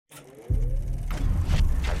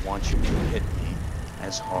want you to hit me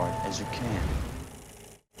as hard as you can.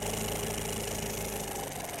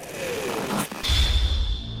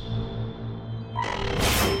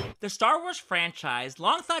 The Star Wars franchise,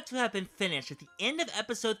 long thought to have been finished at the end of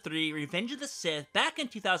Episode 3, Revenge of the Sith, back in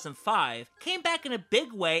 2005, came back in a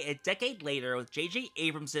big way a decade later with J.J.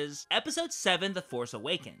 Abrams' Episode 7, The Force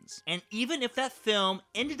Awakens. And even if that film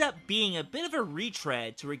ended up being a bit of a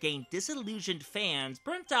retread to regain disillusioned fans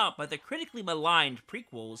burnt out by the critically maligned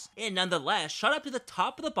prequels, it nonetheless shot up to the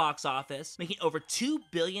top of the box office, making over $2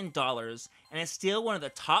 billion, and is still one of the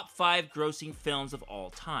top 5 grossing films of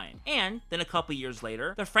all time. And then a couple years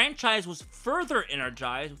later, the franchise was further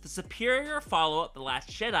energized with the superior follow-up The Last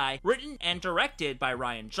Jedi, written and directed by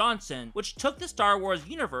Rian Johnson, which took the Star Wars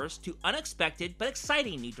universe to unexpected but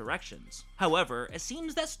exciting new directions. However, it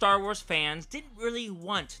seems that Star Wars fans didn't really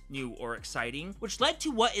want new or exciting, which led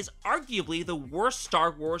to what is arguably the worst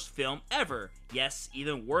Star Wars film ever. Yes,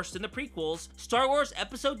 even worse than the prequels, Star Wars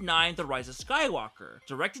Episode 9 The Rise of Skywalker,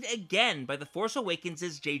 directed again by The Force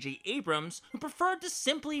Awakens' J.J. Abrams, who preferred to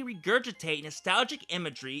simply regurgitate nostalgic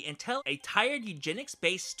imagery and tell a tired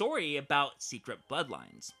eugenics-based story about secret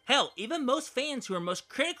bloodlines. Hell, even most fans who are most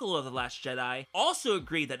critical of The Last Jedi also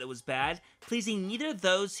agreed that it was bad, pleasing neither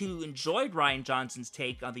those who enjoyed Rian Johnson's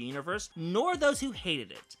take on the universe, nor those who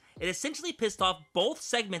hated it. It essentially pissed off both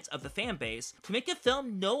segments of the fanbase to make a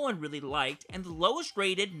film no one really liked and the lowest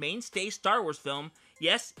rated mainstay Star Wars film,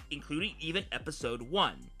 yes, including even Episode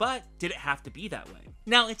 1. But did it have to be that way?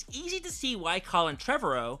 Now, it's easy to see why Colin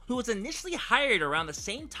Trevorrow, who was initially hired around the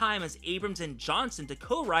same time as Abrams and Johnson to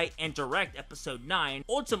co-write and direct Episode 9,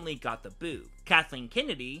 ultimately got the boot. Kathleen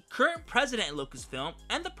Kennedy, current president at Lucasfilm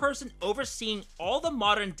and the person overseeing all the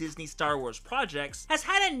modern Disney Star Wars projects, has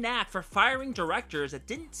had a knack for firing directors that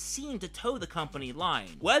didn't seem to toe the company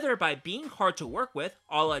line, whether by being hard to work with,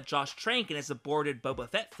 a la Josh Trank in his aborted Boba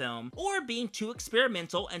Fett film, or being too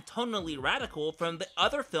experimental and tonally radical from the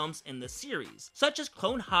other films in the series, such as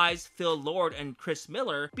Clone High's Phil Lord and Chris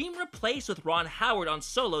Miller being replaced with Ron Howard on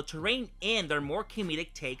Solo to rein in their more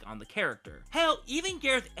comedic take on the character. Hell, even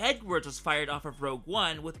Gareth Edwards was fired off of Rogue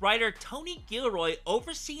One, with writer Tony Gilroy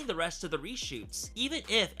overseeing the rest of the reshoots, even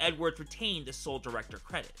if Edwards retained the sole director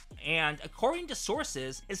credit. And according to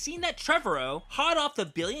sources, it's seen that Trevorrow, hot off the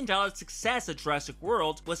billion-dollar success of Jurassic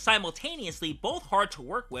World, was simultaneously both hard to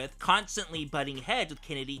work with, constantly butting heads with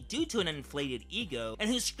Kennedy due to an inflated ego, and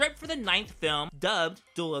whose script for the 9th film, dubbed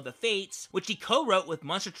Duel of the Fates, which he co-wrote with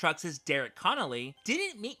Monster Trucks' Derek Connolly,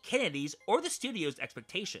 didn't meet Kennedy's or the studio's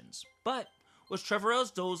expectations. But was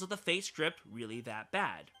Trevorrow's Duels of the Fates script really that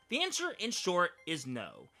bad? The answer, in short, is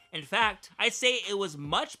no. In fact, I'd say it was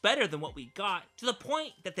much better than what we got, to the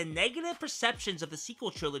point that the negative perceptions of the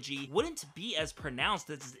sequel trilogy wouldn't be as pronounced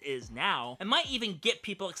as it is now, and might even get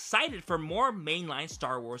people excited for more mainline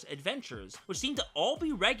Star Wars adventures, which seem to all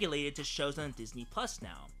be regulated to shows on Disney Plus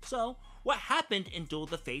now. So, what happened in Duel of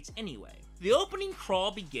the Fates anyway? The opening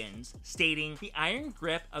crawl begins, stating, "The iron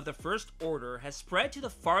grip of the First Order has spread to the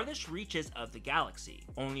farthest reaches of the galaxy.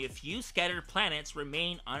 Only a few scattered planets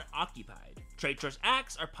remain unoccupied. Traitorous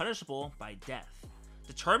acts are punishable by death.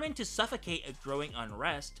 Determined to suffocate a growing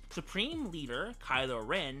unrest, Supreme Leader Kylo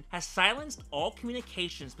Ren has silenced all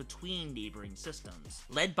communications between neighboring systems.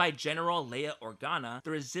 Led by General Leia Organa,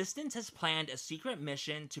 the Resistance has planned a secret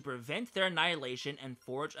mission to prevent their annihilation and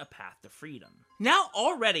forge a path to freedom." Now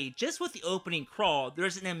already, just with the opening crawl,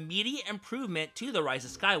 there's an immediate improvement to The Rise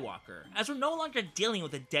of Skywalker, as we're no longer dealing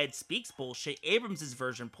with the dead speaks bullshit Abrams'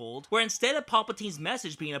 version pulled, where instead of Palpatine's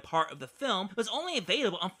message being a part of the film, it was only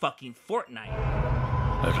available on fucking Fortnite.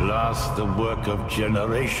 At last, the work of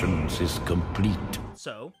generations is complete.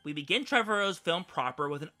 So, we begin Trevorrow's film proper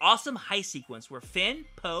with an awesome heist sequence where Finn,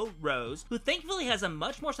 Poe, Rose, who thankfully has a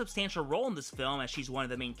much more substantial role in this film as she's one of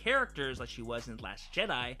the main characters like she was in The Last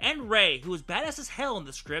Jedi, and Rey, who was badass as hell in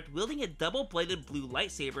the script, wielding a double-bladed blue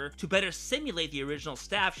lightsaber to better simulate the original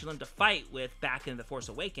staff she learned to fight with back in The Force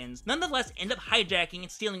Awakens, nonetheless end up hijacking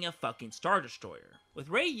and stealing a fucking Star Destroyer, with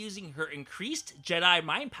Rey using her increased Jedi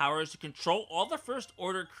mind powers to control all the First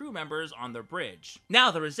Order crew members on their bridge. Now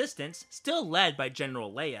the Resistance, still led by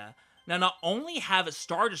General Leia, now not only have a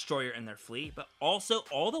Star Destroyer in their fleet, but also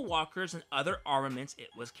all the walkers and other armaments it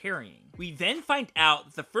was carrying. We then find out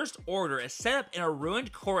that the First Order is set up in a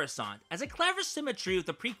ruined Coruscant as a clever symmetry with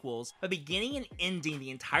the prequels, by beginning and ending the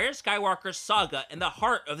entire Skywalker saga in the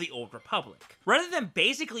heart of the Old Republic. Rather than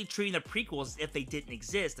basically treating the prequels as if they didn't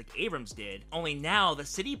exist like Abrams did, only now the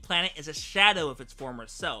city planet is a shadow of its former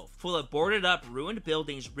self, full of boarded up ruined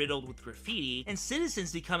buildings riddled with graffiti, and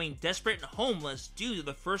citizens becoming desperate and homeless due to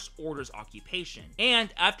the First Order Order's occupation.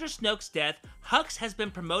 And after Snoke's death, Hux has been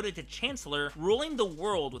promoted to Chancellor, ruling the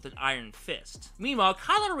world with an iron fist. Meanwhile,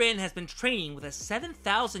 Kylo Ren has been training with a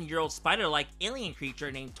 7,000-year-old spider-like alien creature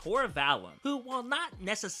named Tor Valum, who, while not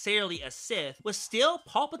necessarily a Sith, was still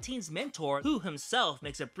Palpatine's mentor, who himself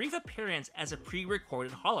makes a brief appearance as a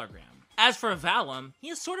pre-recorded hologram. As for Valum, he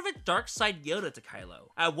is sort of a dark side Yoda to Kylo,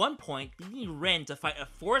 at one point leading Ren to fight a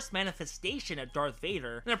Force manifestation of Darth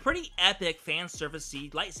Vader in a pretty epic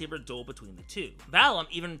fan-service-y lightsaber duel between the two. Valum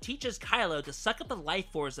even teaches Kylo to suck up the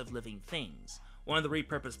life force of living things, one of the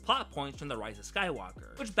repurposed plot points from The Rise of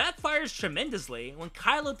Skywalker, which backfires tremendously when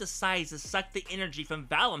Kylo decides to suck the energy from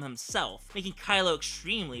Valum himself, making Kylo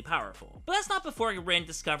extremely powerful. But that's not before Ren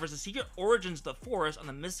discovers the secret origins of the Force on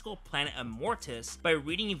the mystical planet Immortus by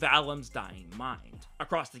reading Valum's dying mind.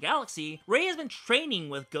 Across the galaxy, Rey has been training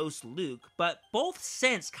with Ghost Luke, but both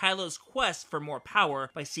sense Kylo's quest for more power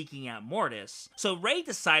by seeking out Mortis, so Rey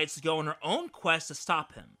decides to go on her own quest to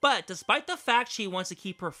stop him. But despite the fact she wants to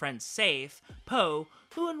keep her friends safe, Poe,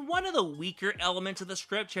 who in one of the weaker elements of the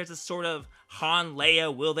script shares a sort of Han,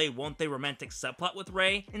 Leia, will they, won't they romantic subplot with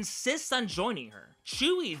Rey, insists on joining her.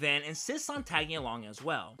 Chewie then insists on tagging along as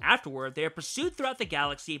well. Afterward, they are pursued throughout the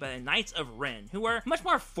galaxy by the Knights of Ren, who are much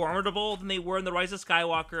more formidable than they were in The Rise of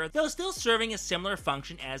Skywalker, though still serving a similar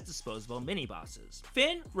function as disposable mini-bosses.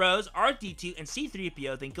 Finn, Rose, R2-D2, and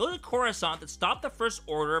C-3PO then go to Coruscant to stop the First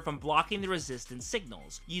Order from blocking the Resistance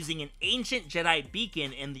signals, using an ancient Jedi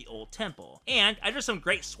beacon in the old temple. And, after some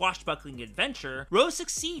great swashbuckling adventure, Rose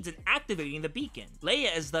succeeds in activating the beacon.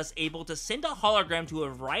 Leia is thus able to send a hologram to a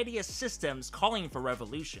variety of systems calling for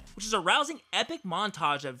revolution, which is a rousing epic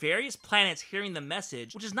montage of various planets hearing the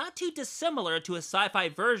message, which is not too dissimilar to a sci-fi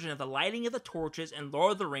version of the lighting of the torches in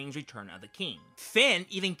Lord of the Rings: Return of the King. Finn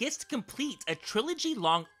even gets to complete a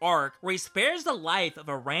trilogy-long arc where he spares the life of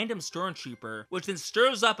a random stormtrooper, which then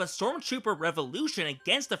stirs up a stormtrooper revolution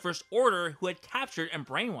against the First Order who had captured and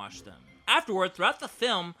brainwashed them. Afterward, throughout the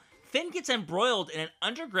film, Finn gets embroiled in an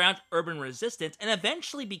underground urban resistance and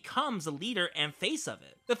eventually becomes the leader and face of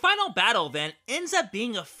it. The final battle then ends up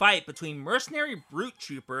being a fight between mercenary brute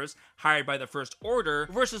troopers hired by the First Order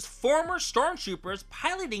versus former stormtroopers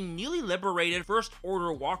piloting newly liberated First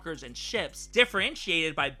Order walkers and ships,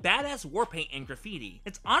 differentiated by badass war paint and graffiti.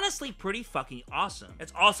 It's honestly pretty fucking awesome.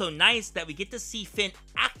 It's also nice that we get to see Finn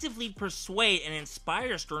actively persuade and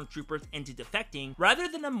inspire stormtroopers into defecting, rather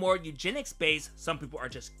than a more eugenics-based, some people are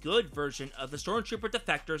just good version of the stormtrooper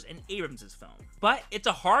defectors in Abrams' film. But it's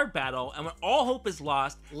a hard battle, and when all hope is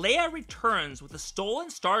lost, Leia returns with a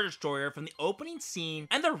stolen Star Destroyer from the opening scene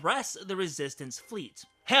and the rest of the Resistance fleet.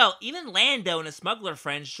 Hell, even Lando and his smuggler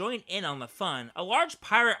friends join in on the fun, a large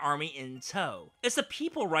pirate army in tow. It's the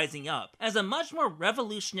people rising up, as a much more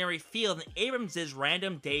revolutionary feel than Abrams'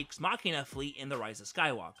 random Deus Machina fleet in The Rise of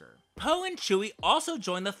Skywalker. Poe and Chewie also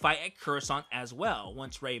join the fight at Coruscant as well,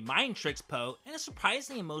 once Rey mind tricks Poe in a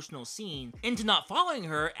surprisingly emotional scene into not following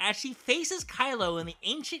her as she faces Kylo in the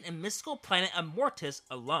ancient and mystical planet Immortus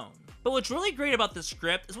alone. But what's really great about this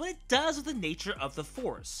script is what it does with the nature of the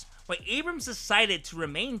Force. While Abrams decided to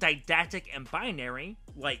remain didactic and binary,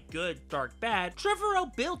 like good, dark, bad,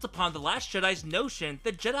 Trevorrow built upon The Last Jedi's notion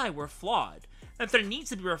that Jedi were flawed, that there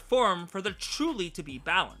needs to be reform for there truly to be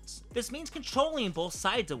balance. This means controlling both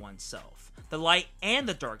sides of oneself, the light and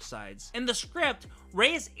the dark sides. In the script,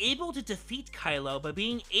 Rey is able to defeat Kylo by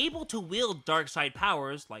being able to wield dark side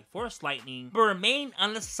powers, like Force Lightning, but remain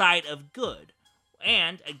on the side of good.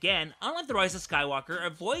 And, again, unlike The Rise of Skywalker,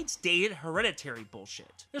 avoids dated hereditary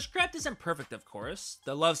bullshit. The script isn't perfect, of course.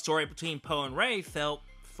 The love story between Poe and Rey felt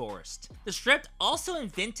forced. The script also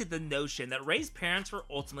invented the notion that Rey's parents were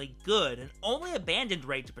ultimately good and only abandoned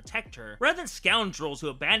Rey to protect her, rather than scoundrels who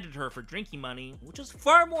abandoned her for drinking money, which was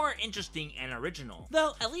far more interesting and original.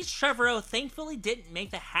 Though, at least Trevorrow thankfully didn't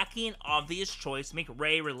make the hacky and obvious choice to make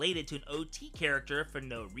Rey related to an OT character for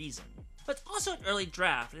no reason. But it's also an early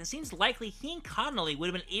draft, and it seems likely he and Connolly would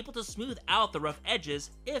have been able to smooth out the rough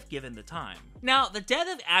edges if given the time. Now, the death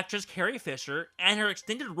of actress Carrie Fisher and her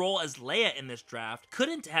extended role as Leia in this draft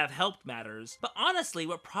couldn't have helped matters, but honestly,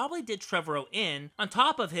 what probably did Trevorrow in, on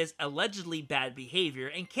top of his allegedly bad behavior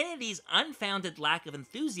and Kennedy's unfounded lack of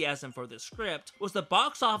enthusiasm for the script, was the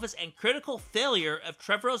box office and critical failure of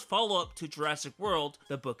Trevorrow's follow-up to Jurassic World: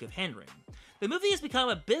 The Book of Henry. The movie has become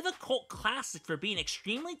a bit of a cult classic for being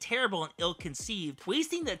extremely terrible and ill-conceived,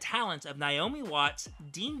 wasting the talent of Naomi Watts,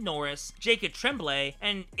 Dean Norris, Jacob Tremblay,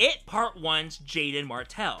 and It Part 1's Jaden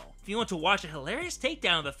Martell. If you want to watch a hilarious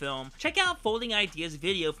takedown of the film, check out Folding Ideas'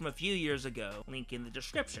 video from a few years ago, link in the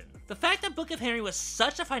description. The fact that Book of Henry was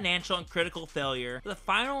such a financial and critical failure were the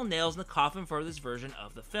final nails in the coffin for this version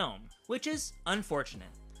of the film, which is unfortunate.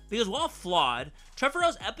 because while flawed,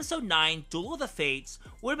 Trevorrow's Episode 9 Duel of the Fates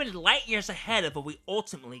would have been light years ahead of what we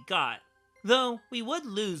ultimately got. Though, we would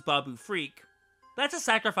lose Babu Frik. That's a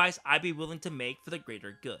sacrifice I'd be willing to make for the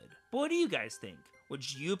greater good. But what do you guys think?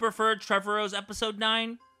 Would you prefer Trevorrow's Episode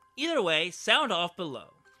 9? Either way, sound off below.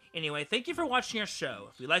 Anyway, thank you for watching our show.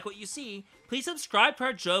 If you like what you see, please subscribe to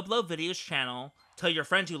our Joe Blow Videos channel, tell your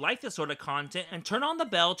friends you like this sort of content, and turn on the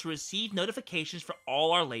bell to receive notifications for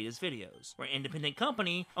all our latest videos. We're an independent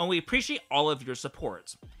company, and we appreciate all of your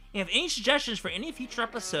support. If you have any suggestions for any future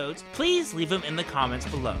episodes, please leave them in the comments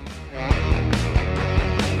below.